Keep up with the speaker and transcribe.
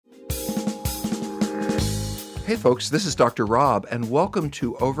Hey folks, this is Dr. Rob, and welcome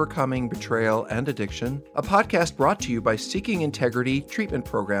to Overcoming Betrayal and Addiction, a podcast brought to you by Seeking Integrity Treatment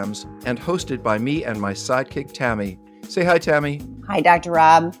Programs and hosted by me and my sidekick, Tammy. Say hi, Tammy. Hi, Dr.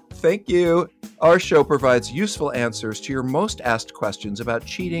 Rob. Thank you. Our show provides useful answers to your most asked questions about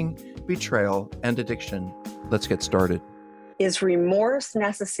cheating, betrayal, and addiction. Let's get started. Is remorse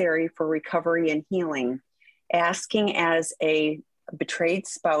necessary for recovery and healing? Asking as a betrayed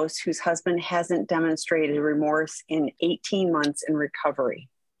spouse whose husband hasn't demonstrated remorse in 18 months in recovery.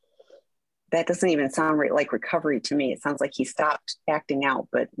 That doesn't even sound like recovery to me. It sounds like he stopped acting out,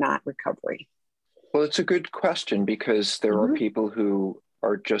 but not recovery. Well, it's a good question because there are people who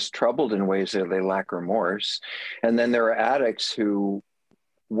are just troubled in ways that they lack remorse. And then there are addicts who,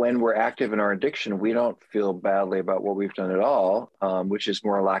 when we're active in our addiction, we don't feel badly about what we've done at all, which is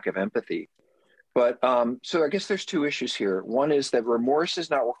more a lack of empathy. But so I guess there's two issues here. One is that remorse is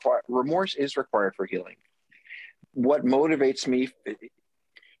not required. Remorse is required for healing. What motivates me,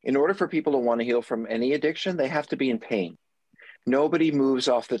 in order for people to want to heal from any addiction, they have to be in pain. Nobody moves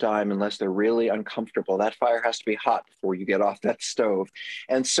off the dime unless they're really uncomfortable. That fire has to be hot before you get off that stove.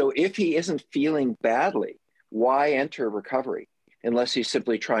 And so if he isn't feeling badly, why enter recovery? Unless he's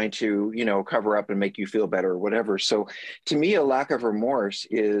simply trying to, cover up and make you feel better or whatever. So to me, a lack of remorse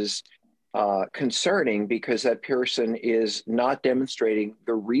is concerning because that person is not demonstrating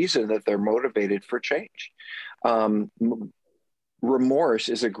the reason that they're motivated for change. Remorse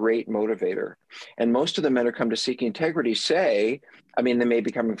is a great motivator. And most of the men who come to Seeking Integrity say, they may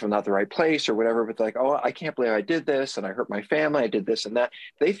be coming from not the right place or whatever, but like, oh, I can't believe I did this and I hurt my family, I did this and that.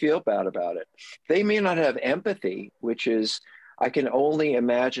 They feel bad about it. They may not have empathy, which is, I can only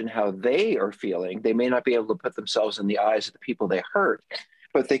imagine how they are feeling. They may not be able to put themselves in the eyes of the people they hurt,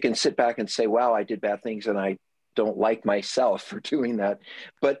 but they can sit back and say, wow, I did bad things and I don't like myself for doing that.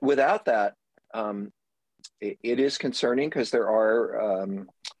 But without that, it is concerning because there are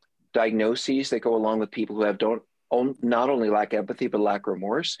diagnoses that go along with people who not only lack empathy, but lack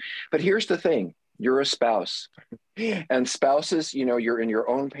remorse. But here's the thing. You're a spouse and spouses, you're in your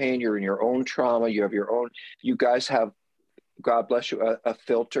own pain, you're in your own trauma, you guys have, God bless you, a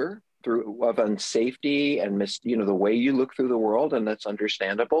filter of unsafety and the way you look through the world, and that's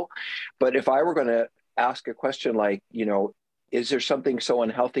understandable. But if I were going to ask a question like, is there something so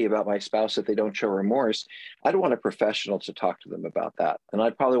unhealthy about my spouse that they don't show remorse? I'd want a professional to talk to them about that. And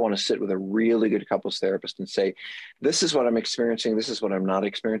I'd probably want to sit with a really good couples therapist and say, this is what I'm experiencing. This is what I'm not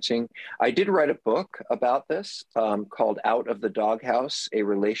experiencing. I did write a book about this called Out of the Doghouse, a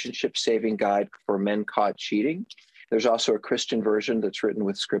relationship saving guide for men caught cheating. There's also a Christian version that's written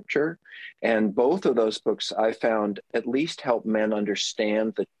with scripture. And both of those books I found at least help men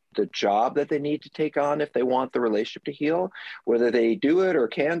understand the job that they need to take on if they want the relationship to heal, whether they do it or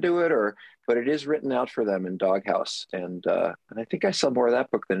can do it, but it is written out for them in Doghouse. And I think I sell more of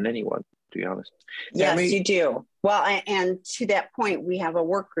that book than anyone, to be honest. Yes, Tammy? you do. Well, and to that point, we have a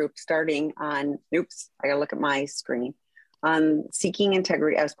work group starting on, I gotta look at my screen. On Seeking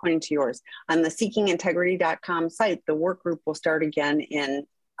Integrity, I was pointing to yours. On the seekingintegrity.com site, the work group will start again in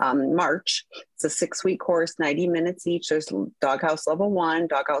March. It's a 6-week course, 90 minutes each. There's Doghouse Level 1,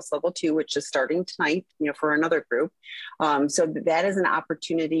 Doghouse Level 2, which is starting tonight, for another group. So that is an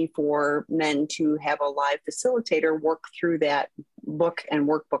opportunity for men to have a live facilitator work through that book and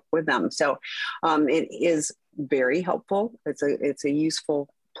workbook with them. So it is very helpful. It's a useful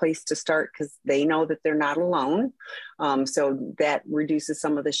place to start because they know that they're not alone. So that reduces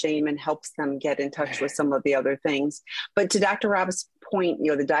some of the shame and helps them get in touch with some of the other things. But to Dr. Rob's point,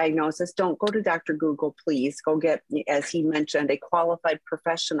 the diagnosis, don't go to Dr. Google, please. Go get, as he mentioned, a qualified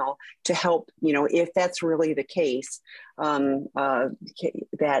professional to help, if that's really the case,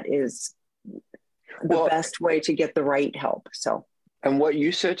 that is the best way to get the right help. So. And what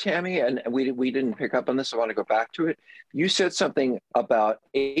you said, Tammy, and we didn't pick up on this, I want to go back to it. You said something about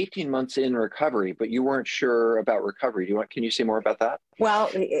 18 months in recovery, but you weren't sure about recovery. Can you say more about that? Well,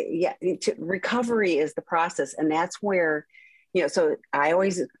 yeah, recovery is the process. And that's where, so I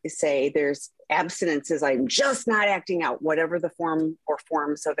always say there's abstinence is I'm just not acting out, whatever the form or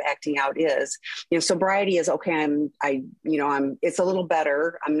forms of acting out is. Sobriety is okay. It's a little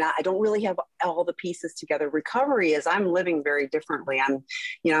better. I don't really have all the pieces together. Recovery is I'm living very differently.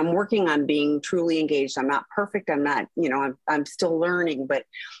 I'm working on being truly engaged. I'm not perfect. I'm not, I'm still learning, but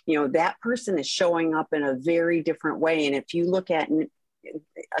that person is showing up in a very different way. And if you look at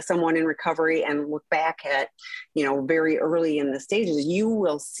someone in recovery and look back at, very early in the stages, you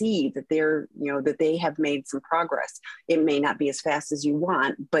will see that that they have made some progress. It may not be as fast as you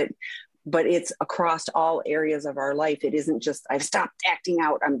want, but it's across all areas of our life. It isn't just, I've stopped acting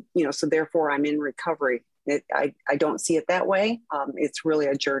out. So therefore I'm in recovery. I don't see it that way. It's really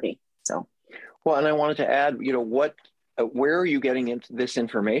a journey. So, well, and I wanted to add, where are you getting into this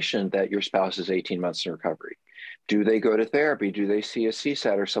information that your spouse is 18 months in recovery? Do they go to therapy? Do they see a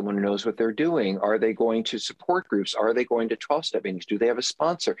CSAT or someone who knows what they're doing? Are they going to support groups? Are they going to 12-step meetings? Do they have a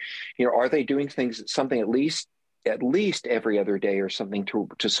sponsor? Are they doing something at least every other day or something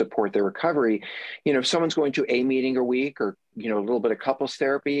to support their recovery? If someone's going to a meeting a week or, a little bit of couples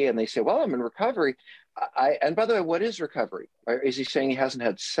therapy and they say, well, I'm in recovery. And by the way, what is recovery? Is he saying he hasn't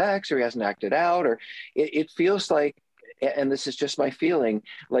had sex or he hasn't acted out? Or it feels like, and this is just my feeling,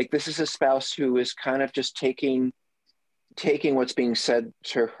 like this is a spouse who is kind of just taking what's being said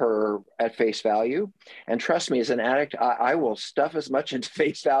to her at face value. And trust me, as an addict, I will stuff as much into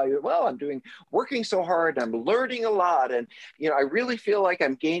face value. Well, I'm working so hard, and I'm learning a lot. And, I really feel like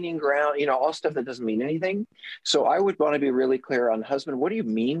I'm gaining ground, all stuff that doesn't mean anything. So I would want to be really clear on, husband, what do you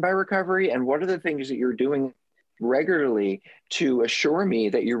mean by recovery? And what are the things that you're doing regularly to assure me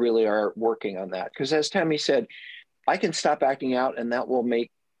that you really are working on that? Because as Tammy said, I can stop acting out and that will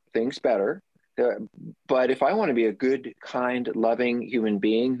make things better. But if I want to be a good, kind, loving human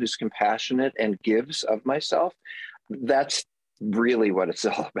being who's compassionate and gives of myself, that's really what it's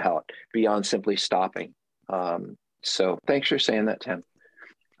all about, beyond simply stopping. So thanks for saying that, Tim.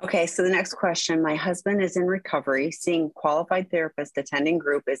 Okay, so the next question. My husband is in recovery, seeing qualified therapist, attending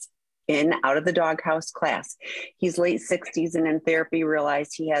group, is in out of the doghouse class. He's late 60s and in therapy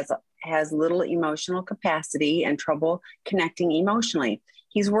realized he has little emotional capacity and trouble connecting emotionally.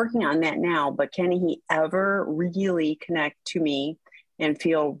 He's working on that now, but can he ever really connect to me and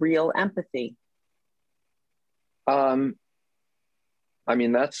feel real empathy?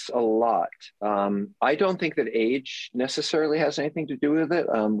 That's a lot. I don't think that age necessarily has anything to do with it.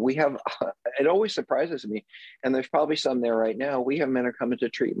 It always surprises me, and there's probably some there right now. We have men who come into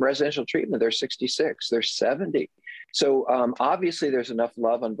residential treatment. They're 66, they're 70. So obviously there's enough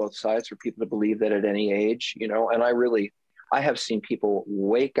love on both sides for people to believe that at any age, and I have seen people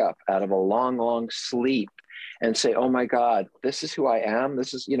wake up out of a long, long sleep and say, oh my God, this is who I am.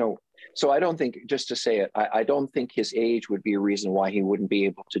 This is, so I don't think, just to say it, I don't think his age would be a reason why he wouldn't be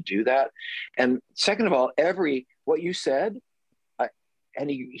able to do that. And second of all, what you said, and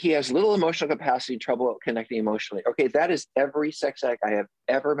he has little emotional capacity, trouble connecting emotionally. Okay, that is every sex addict I have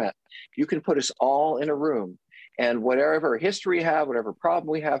ever met. You can put us all in a room, and whatever history we have, whatever problem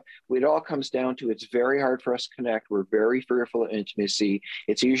we have, it all comes down to it's very hard for us to connect. We're very fearful of intimacy.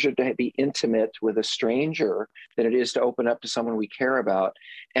 It's easier to be intimate with a stranger than it is to open up to someone we care about.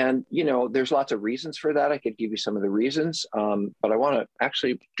 And, there's lots of reasons for that. I could give you some of the reasons, but I want to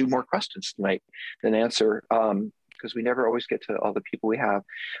actually do more questions tonight than answer, because we never always get to all the people we have.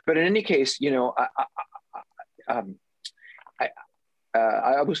 But in any case, I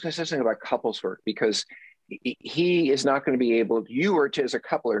was going to say something about couples work, because he is not going to be able, you or as a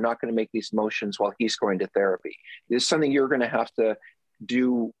couple are not going to make these motions while he's going to therapy. It's something you're going to have to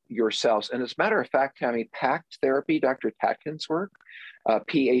do yourselves. And as a matter of fact, Tammy, PACT therapy, Dr. Tatkin's work,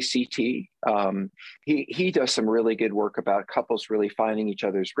 PACT, he does some really good work about couples really finding each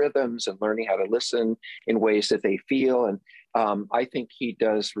other's rhythms and learning how to listen in ways that they feel. And I think he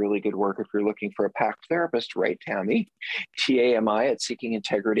does really good work. If you're looking for a PACT therapist, right, Tammy? TAMI at Seeking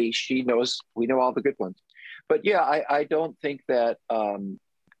Integrity. We know all the good ones. But yeah, I don't think that,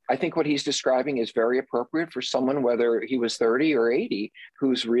 I think what he's describing is very appropriate for someone, whether he was 30 or 80,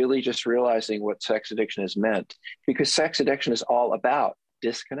 who's really just realizing what sex addiction has meant, because sex addiction is all about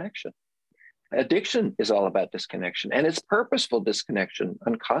disconnection. Addiction is all about disconnection, and it's purposeful disconnection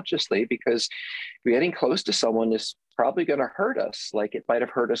unconsciously, because getting close to someone is probably going to hurt us. Like it might have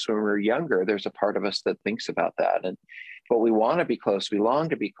hurt us when we were younger. There's a part of us that thinks about that. But we want to be close. We long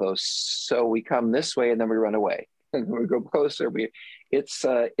to be close. So we come this way and then we run away. And we go closer. It's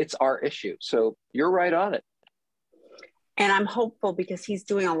our issue. So you're right on it. And I'm hopeful because he's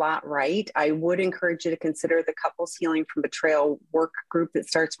doing a lot right. I would encourage you to consider the Couples Healing from Betrayal work group that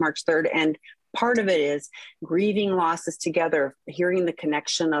starts March 3rd. And part of it is grieving losses together, hearing the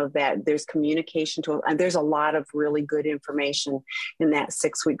connection of that. There's communication and there's a lot of really good information in that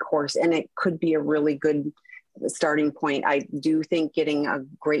 6-week course. And it could be a really good starting point. I do think getting a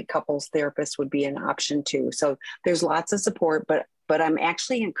great couples therapist would be an option too. So there's lots of support, but I'm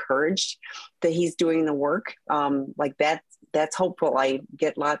actually encouraged that he's doing the work. Like that's hopeful. I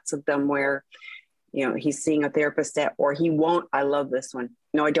get lots of them where, he's seeing a therapist or he won't. I love this one.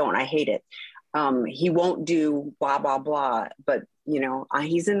 No, I don't. I hate it. He won't do blah, blah, blah, but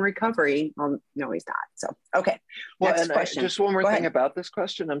he's in recovery. No, he's not. So, okay. Well, next question. Just one more thing about this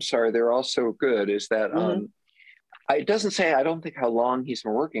question. I'm sorry. They're all so good is that, it doesn't say, I don't think how long he's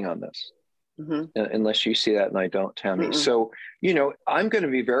been working on this. unless you see that and I don't, Tammy. Mm-mm. So, you know, I'm going to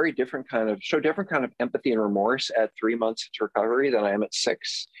be very different kind of empathy and remorse at 3 months into recovery than I am at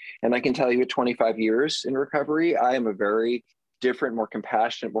 6. And I can tell you at 25 years in recovery, I am a very different, more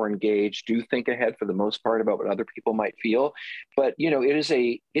compassionate, more engaged, do think ahead for the most part about what other people might feel. But, you know, it's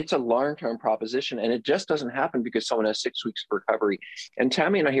a long-term proposition, and it just doesn't happen because someone has 6 weeks of recovery. And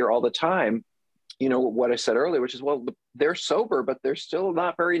Tammy and I hear all the time, you know, what I said earlier, which is, well, they're sober, but they're still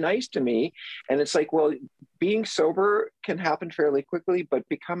not very nice to me. And it's like, well, being sober can happen fairly quickly, but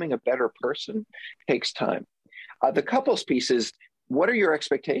becoming a better person takes time. The couples piece is, what are your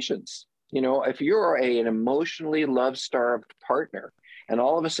expectations? You know, if you're an emotionally love-starved partner, and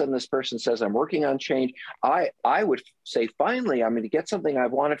all of a sudden this person says, I'm working on change, I would say, finally, I'm going to get something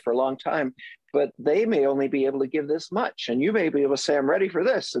I've wanted for a long time, but they may only be able to give this much. And you may be able to say, I'm ready for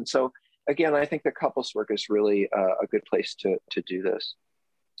this. And so, again, I think the couples work is really a good place to do this.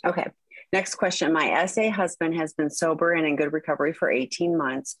 Okay. Next question. My SA husband has been sober and in good recovery for 18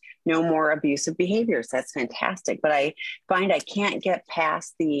 months. No more abusive behaviors. That's fantastic. But I find I can't get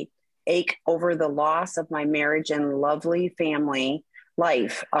past the ache over the loss of my marriage and lovely family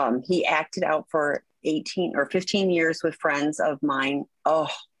life. He acted out for 18 or 15 years with friends of mine.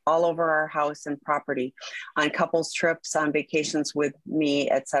 All over our house and property, on couples trips, on vacations with me,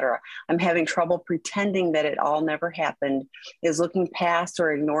 etc. I'm having trouble pretending that it all never happened, is looking past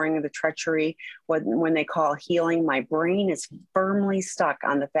or ignoring the treachery. When they call healing, my brain is firmly stuck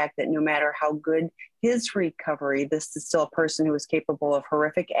on the fact that no matter how good his recovery, this is still a person who is capable of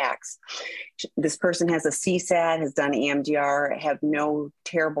horrific acts. This person has a CSAT, has done EMDR, have no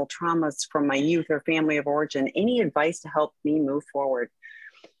terrible traumas from my youth or family of origin. Any advice to help me move forward?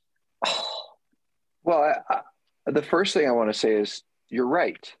 Well, the first thing I want to say is you're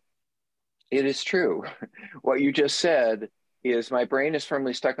right. It is true. What you just said is my brain is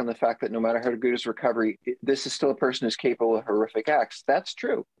firmly stuck on the fact that no matter how good his recovery, this is still a person who's capable of horrific acts. That's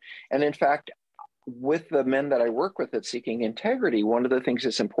true. And in fact, with the men that I work with at Seeking Integrity, one of the things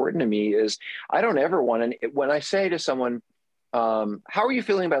that's important to me is I don't ever want to, when I say to someone, how are you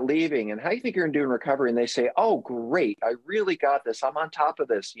feeling about leaving and how do you think you're going to do in recovery? And they say, oh, great. I really got this. I'm on top of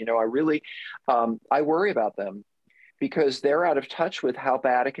this. You know, I worry about them because they're out of touch with how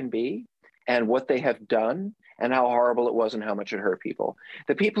bad it can be and what they have done and how horrible it was and how much it hurt people.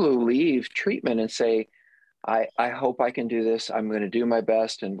 The people who leave treatment and say, I hope I can do this. I'm going to do my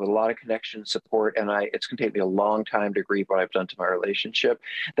best and with a lot of connection support. And it's going to take me a long time to grieve what I've done to my relationship.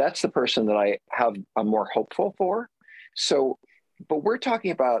 That's the person that I'm more hopeful for. So, but we're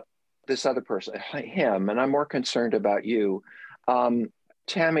talking about this other person, him, and I'm more concerned about you.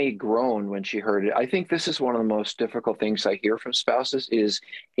 Tammy groaned when she heard it. I think this is one of the most difficult things I hear from spouses is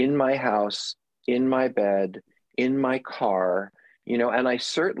in my house, in my bed, in my car, you know, and I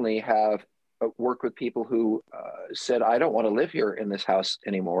certainly have worked with people who said, I don't want to live here in this house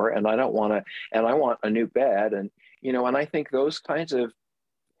anymore. And I want a new bed. And, you know, and I think those kinds of,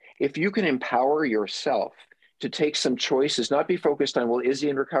 if you can empower yourself to take some choices, not be focused on, well, is he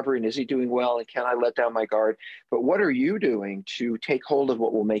in recovery and is he doing well? And can I let down my guard? But what are you doing to take hold of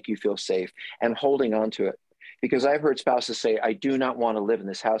what will make you feel safe and holding on to it? Because I've heard spouses say, I do not want to live in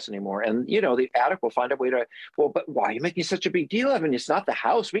this house anymore. And, you know, the addict will find a way to, well, but why are you making such a big deal of it? And it's not the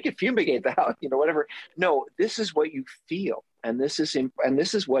house. We can fumigate the house, you know, whatever. No, this is what you feel. And this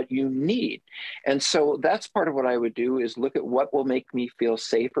is what you need. And so that's part of what I would do is look at what will make me feel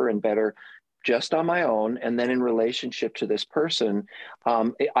safer and better just on my own, and then in relationship to this person,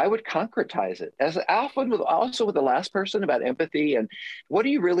 I would concretize it. As Alfred, also with the last person about empathy and what do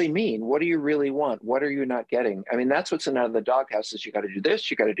you really mean? What do you really want? What are you not getting? I mean, that's what's in out of the doghouse is you got to do this,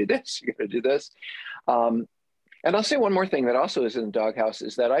 you got to do this, you got to do this. And I'll say one more thing that also is in the doghouse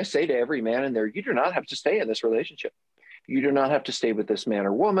is that I say to every man in there, you do not have to stay in this relationship. You do not have to stay with this man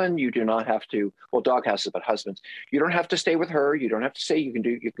or woman. You do not have to, well, doghouse is about husbands. You don't have to stay with her. You don't have to say you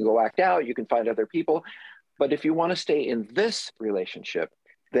can go act out. You can find other people. But if you want to stay in this relationship,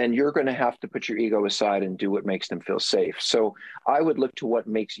 then you're going to have to put your ego aside and do what makes them feel safe. So I would look to what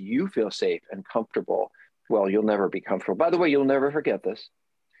makes you feel safe and comfortable. Well, you'll never be comfortable. By the way, you'll never forget this.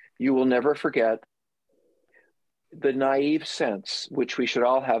 You will never forget the naive sense, which we should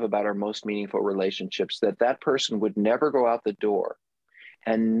all have about our most meaningful relationships, that person would never go out the door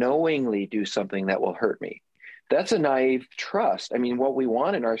and knowingly do something that will hurt me. That's a naive trust. I mean, what we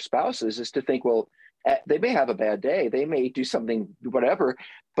want in our spouses is to think, well, they may have a bad day, they may do something, whatever,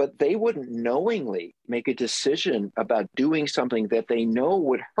 but they wouldn't knowingly make a decision about doing something that they know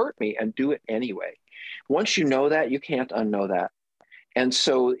would hurt me and do it anyway. Once you know that, you can't unknow that. And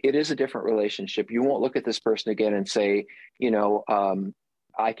so it is a different relationship. You won't look at this person again and say, you know,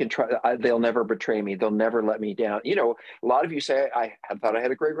 I can try, they'll never betray me. They'll never let me down. You know, a lot of you say, I thought I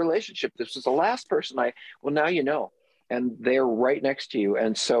had a great relationship. This was the last person well, now you know, and they're right next to you.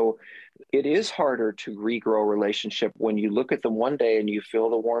 And so it is harder to regrow a relationship when you look at them one day and you feel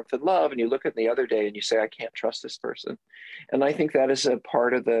the warmth and love, and you look at them the other day and you say, I can't trust this person. And I think that is a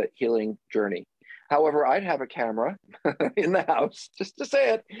part of the healing journey. However, I'd have a camera in the house, just to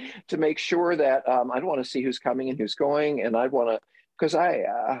say it, to make sure that I'd want to see who's coming and who's going. And I'd want to, because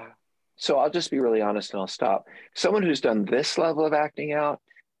so I'll just be really honest and I'll stop. Someone who's done this level of acting out,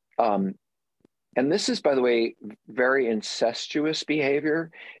 and this is, by the way, very incestuous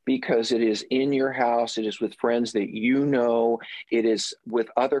behavior, because it is in your house, it is with friends that you know, it is with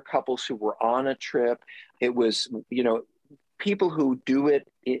other couples who were on a trip. It was, you know, people who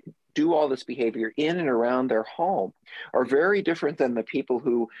do all this behavior in and around their home are very different than the people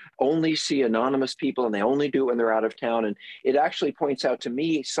who only see anonymous people and they only do it when they're out of town. And it actually points out to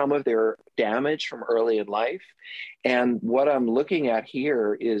me some of their damage from early in life. And what I'm looking at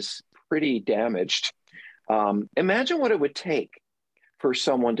here is pretty damaged. Imagine what it would take for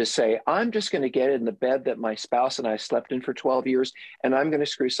someone to say, I'm just going to get in the bed that my spouse and I slept in for 12 years, and I'm going to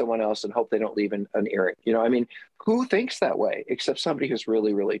screw someone else and hope they don't leave an earring. You know, I mean, who thinks that way except somebody who's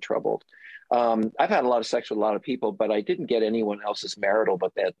really, really troubled? I've had a lot of sex with a lot of people, but I didn't get anyone else's marital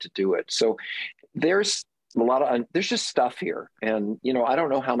but that to do it. So there's there's just stuff here. And, you know, I don't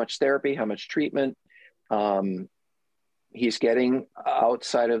know how much therapy, how much treatment he's getting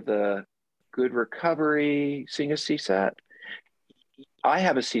outside of the good recovery, seeing a CSAT. I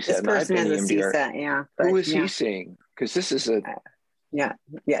have a CSAT. This person has a CSAT, yeah. Who is he seeing? Because this is this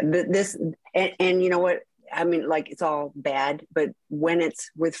and you know what? I mean, like, it's all bad, but when it's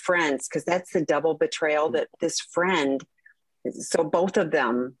with friends, because that's the double betrayal, that this friend, so both of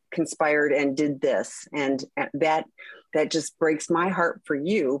them conspired and did this, and that just breaks my heart for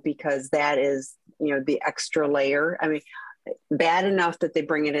you, because that is, you know, the extra layer. I mean, bad enough that they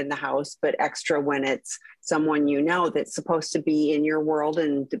bring it in the house, but extra when it's someone, you know, that's supposed to be in your world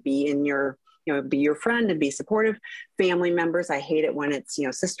and to be in your, you know, be your friend and be supportive. Family members, I hate it when it's, you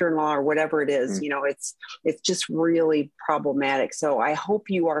know, sister-in-law or whatever it is. You know, it's just really problematic. So I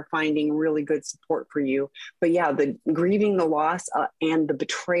hope you are finding really good support for you. But yeah, the grieving the loss and the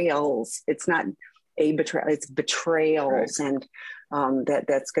betrayals, it's not a betrayal, it's betrayals. Right. And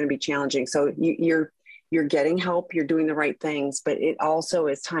that's going to be challenging. So you're getting help, you're doing the right things, but it also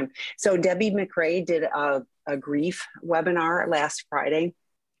is time. So Debbie McRae did a grief webinar last Friday.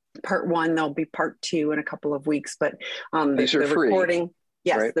 Part 1, there'll be part 2 in a couple of weeks, but the recording,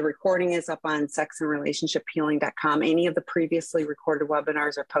 yes, right? The recording is up on sexandrelationshiphealing.com. Any of the previously recorded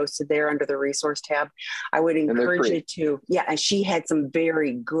webinars are posted there under the resource tab. I would encourage you to, and she had some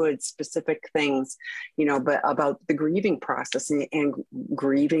very good specific things, you know, but about the grieving process, and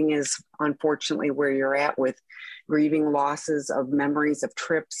grieving is unfortunately where you're at with grieving losses of memories of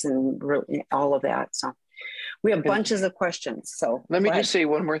trips and all of that. So we have bunches of questions. So let me just say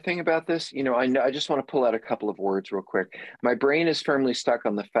one more thing about this. You know, I just want to pull out a couple of words real quick. My brain is firmly stuck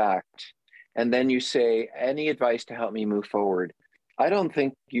on the fact. And then you say, any advice to help me move forward? I don't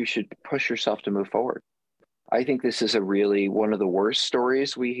think you should push yourself to move forward. I think this is one of the worst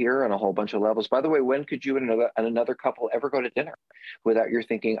stories we hear on a whole bunch of levels. By the way, when could you and another couple ever go to dinner without your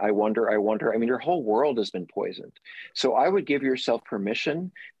thinking, I wonder? I mean, your whole world has been poisoned. So I would give yourself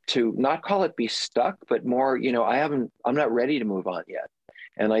permission to not call it be stuck, but more, you know, I'm not ready to move on yet.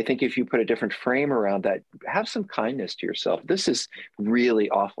 And I think if you put a different frame around that, have some kindness to yourself. This is really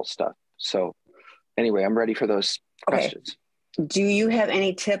awful stuff. So anyway, I'm ready for those questions. Do you have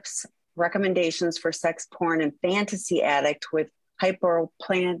any tips, recommendations for sex porn and fantasy addict with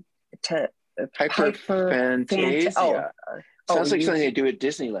hyperphantasia? Sounds like something they do at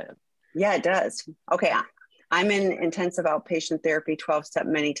Disneyland. Yeah, it does. Okay. I'm in intensive outpatient therapy, 12-step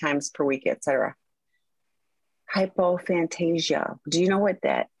many times per week, etc. Hypophantasia. Do you know what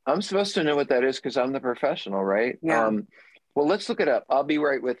that? I'm supposed to know what that is because I'm the professional, right? Yeah. Well, let's look it up. I'll be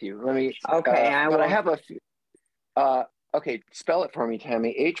right with you. Let me. Okay. I have a few. Okay, spell it for me,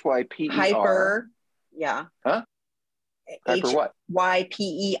 Tammy. Hyper. Hyper. Yeah. Huh? Hyper what?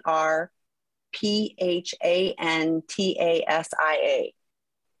 Hyperphantasia.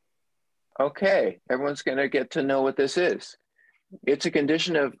 Okay, everyone's going to get to know what this is. It's a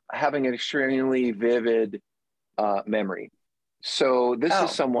condition of having an extremely vivid memory. So this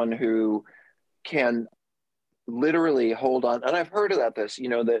is someone who can literally hold on. And I've heard about this, you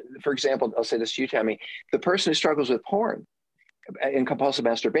know, for example, I'll say this to you, Tammy, the person who struggles with porn and compulsive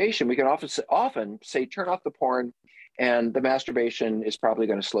masturbation, we can often say, turn off the porn and the masturbation is probably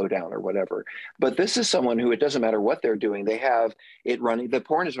going to slow down or whatever. But this is someone who, it doesn't matter what they're doing, they have it running, the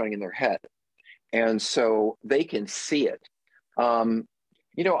porn is running in their head. And so they can see it.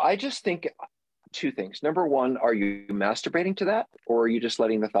 I just think two things. Number one, are you masturbating to that, or are you just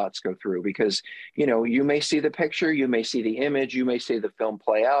letting the thoughts go through? Because, you may see the picture, you may see the image, you may see the film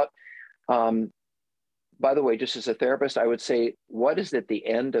play out. By the way, just as a therapist, I would say, what is at the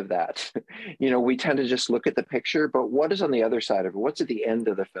end of that? We tend to just look at the picture, but what is on the other side of it? What's at the end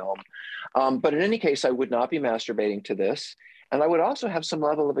of the film? But in any case, I would not be masturbating to this. And I would also have some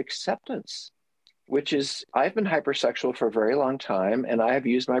level of acceptance, which is, I've been hypersexual for a very long time, and I have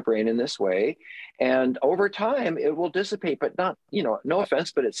used my brain in this way. And over time, it will dissipate, but not, no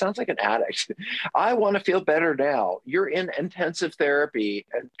offense, but it sounds like an addict. I want to feel better now. You're in intensive therapy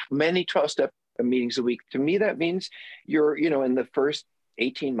and many 12-step meetings a week. To me, that means you're, in the first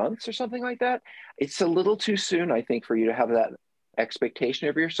 18 months or something like that. It's a little too soon, I think, for you to have that expectation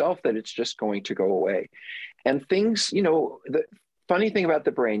of yourself that it's just going to go away. And things, the funny thing about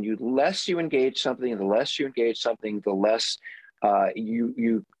the brain, the less you engage something, the less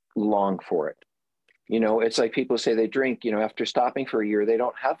you long for it. It's like people say they drink, after stopping for a year, they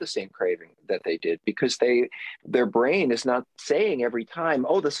don't have the same craving that they did, because their brain is not saying every time,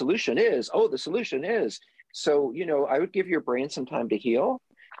 oh, the solution is. So, I would give your brain some time to heal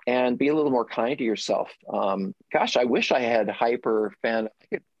and be a little more kind to yourself. Gosh, I wish I had hyper fan. I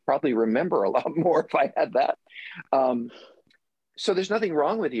could probably remember a lot more if I had that. So there's nothing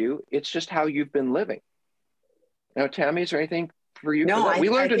wrong with you. It's just how you've been living. Now, Tammy, is there anything for you? No, we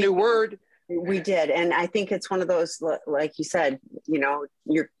learned a new word. We did. And I think it's one of those, like you said,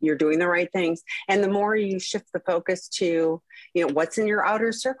 you're doing the right things. And the more you shift the focus to, what's in your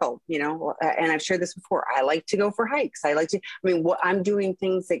outer circle, and I've shared this before, I like to go for hikes. I'm doing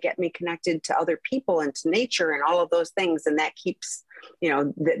things that get me connected to other people and to nature and all of those things. And that keeps,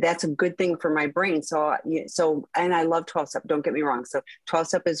 that's a good thing for my brain. So, and I love 12-step, don't get me wrong. So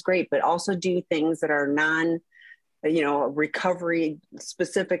 12-step is great, but also do things that are recovery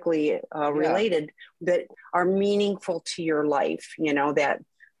specifically related, that are meaningful to your life.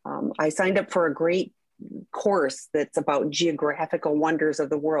 I signed up for a great course that's about geographical wonders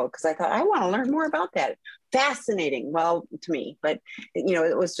of the world, because I thought, I want to learn more about that. Fascinating. Well, to me, but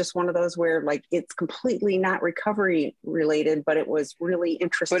it was just one of those where, like, it's completely not recovery related, but it was really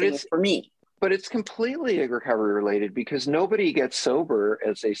interesting for me. But it's completely recovery related, because nobody gets sober,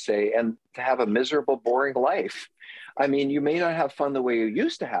 as they say, and to have a miserable, boring life. I mean, you may not have fun the way you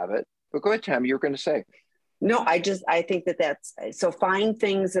used to have it, but go ahead, Tam, you were going to say. No, I think that's, so find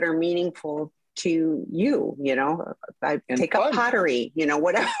things that are meaningful to you, I take up pottery,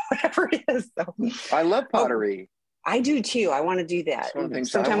 whatever it is. So. I love pottery. I do too. I want to do that.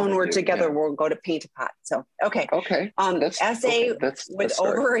 Sometime when we're together, we'll go to paint a pot. So, okay. With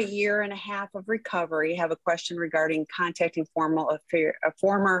over a year and a half of recovery, have a question regarding contacting a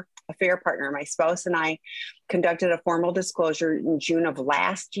former affair partner. My spouse and I conducted a formal disclosure in June of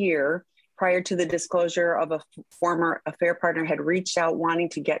last year. Prior to the disclosure of a former affair partner had reached out wanting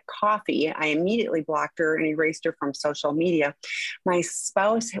to get coffee, I immediately blocked her and erased her from social media. My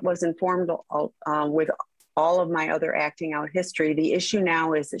spouse was informed with all of my other acting out history. The issue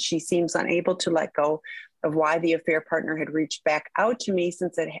now is that she seems unable to let go of why the affair partner had reached back out to me,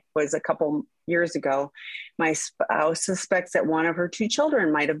 since it was a couple years ago. My spouse suspects that one of her 2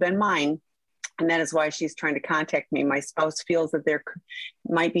 children might have been mine, and that is why she's trying to contact me. My spouse feels that there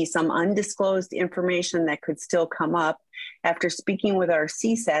might be some undisclosed information that could still come up. After speaking with our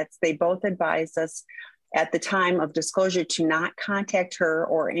CSATs, they both advised us at the time of disclosure to not contact her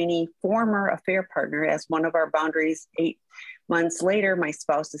or any former affair partner as one of our boundaries. 8 months later, my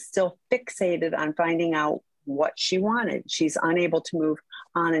spouse is still fixated on finding out what she wanted. She's unable to move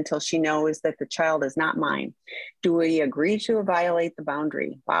on until she knows that the child is not mine. Do we agree to violate the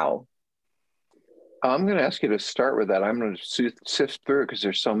boundary? Wow. I'm going to ask you to start with that. I'm going to sift through it because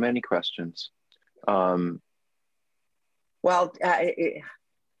there's so many questions. Both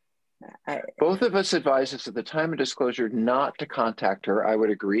of us advised us at the time of disclosure not to contact her. I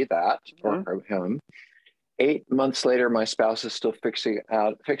would agree that, or him. 8 months later, my spouse is still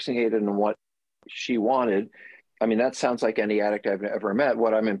fixated on what she wanted. I mean, that sounds like any addict I've ever met.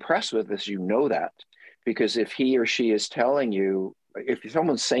 What I'm impressed with is that, because if he or she is telling you, if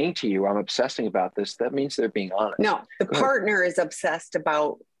someone's saying to you, I'm obsessing about this, that means they're being honest. No, the partner is obsessed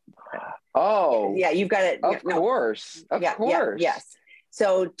about. Oh, yeah, you've got it. Of course. Yes.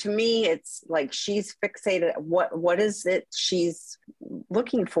 So to me, it's like she's fixated. What is it she's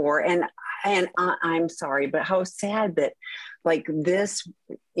looking for. And I'm sorry, but how sad that like this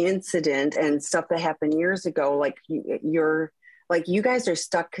incident and stuff that happened years ago, like you guys are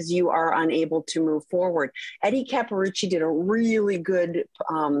stuck because you are unable to move forward. Eddie Caparucci did a really good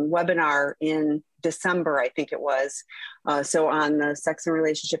webinar in December, I think it was. So on the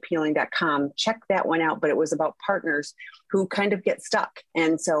sexandrelationshiphealing.com, check that one out. But it was about partners who kind of get stuck.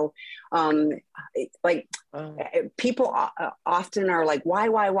 And so people often are like, why,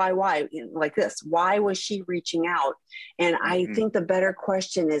 like this, why was she reaching out? And I think the better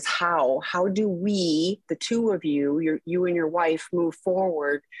question is how do we, the two of you and your wife, move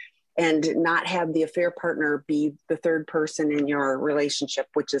forward and not have the affair partner be the third person in your relationship,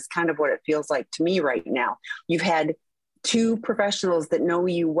 which is kind of what it feels like to me right now. You've had two professionals that know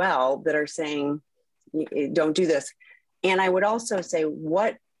you well that are saying, don't do this. And I would also say,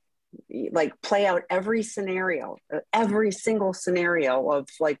 play out every scenario, every single scenario of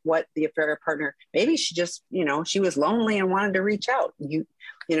like what the affair partner, maybe she just, she was lonely and wanted to reach out.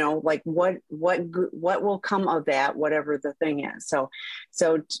 Like what will come of that, whatever the thing is. So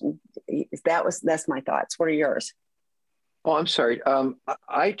that's my thoughts. What are yours? Oh, I'm sorry.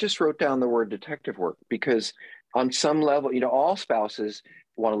 I just wrote down the word detective work because on some level, all spouses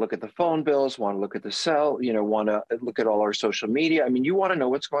want to look at the phone bills, want to look at the cell, want to look at all our social media. I mean, you want to know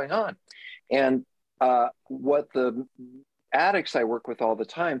what's going on. And what the addicts I work with all the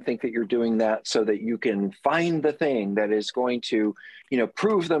time think that you're doing that so that you can find the thing that is going to,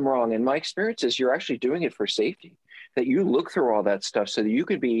 prove them wrong. And my experience is you're actually doing it for safety, that you look through all that stuff so that you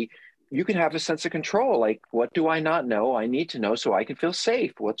can have a sense of control. Like, what do I not know? I need to know so I can feel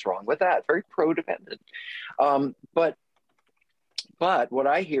safe. What's wrong with that? Very pro-dependent. But what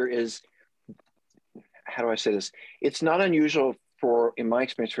I hear is, how do I say this? It's not unusual in my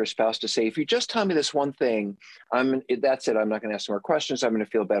experience, for a spouse to say, if you just tell me this one thing, that's it. I'm not going to ask more questions. I'm going to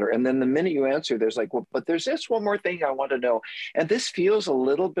feel better. And then the minute you answer, there's like, well, but there's this one more thing I want to know. And this feels a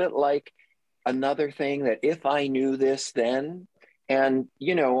little bit like another thing that if I knew this, then, and,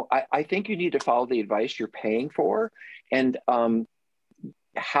 I think you need to follow the advice you're paying for. And what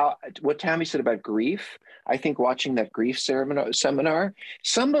Tammy said about grief, I think watching that grief seminar,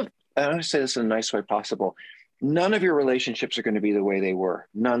 I'm going to say this in the nicest way possible. None of your relationships are going to be the way they were.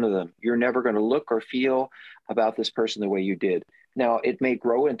 None of them. You're never going to look or feel about this person the way you did. Now, it may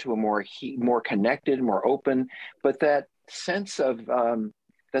grow into a more connected, more open, but that sense of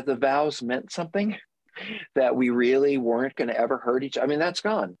that the vows meant something, that we really weren't going to ever hurt each other, I mean, that's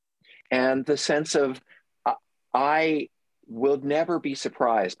gone. And the sense of I will never be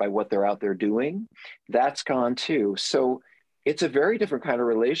surprised by what they're out there doing, that's gone too. So it's a very different kind of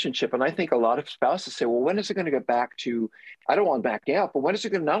relationship. And I think a lot of spouses say, well, when is it going to get back to, I don't want back out, but when is it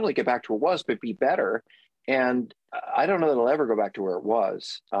going to not only get back to where it was, but be better? And I don't know that it'll ever go back to where it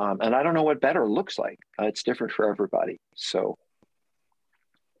was. And I don't know what better looks like. It's different for everybody. So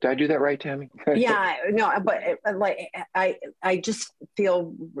did I do that right, Tammy? Yeah, no, but I just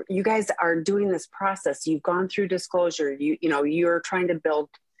feel you guys are doing this process. You've gone through disclosure. You're trying to build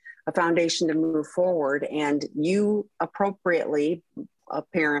a foundation to move forward, and you appropriately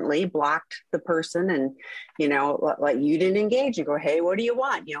apparently blocked the person, and like you didn't engage. You go, hey, what do you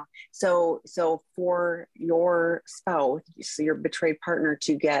want? So for your spouse, so your betrayed partner,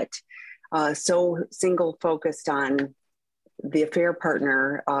 to get so single focused on the affair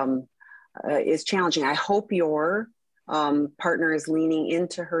partner is challenging. I hope your partner is leaning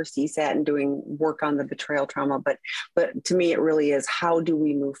into her CSAT and doing work on the betrayal trauma. But to me, it really is, how do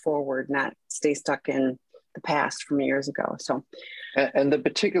we move forward, not stay stuck in the past from years ago? So, and the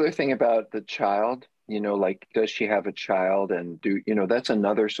particular thing about the child, like, does she have a child? And that's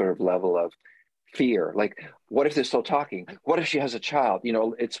another sort of level of fear. Like, what if they're still talking? What if she has a child?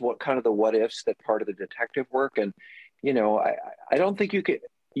 It's what kind of the what ifs that part of the detective work. And, I don't think you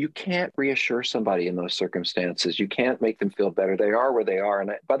can't reassure somebody in those circumstances. You can't make them feel better. They are where they are.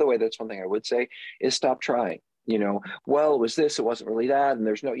 And by the way, that's one thing I would say is stop trying. Well, it was this, it wasn't really that. And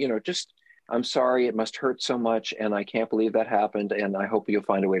there's no, just, I'm sorry, it must hurt so much. And I can't believe that happened. And I hope you'll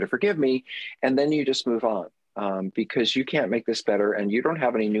find a way to forgive me. And then you just move on because you can't make this better and you don't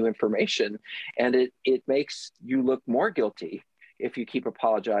have any new information. And it makes you look more guilty if you keep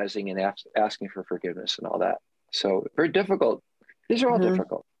apologizing and asking for forgiveness and all that. So very difficult. These are all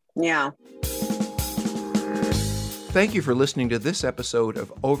difficult. Yeah. Thank you for listening to this episode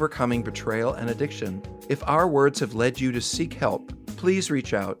of Overcoming Betrayal and Addiction. If our words have led you to seek help, please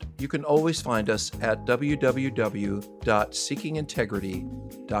reach out. You can always find us at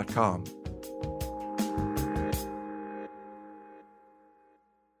www.seekingintegrity.com.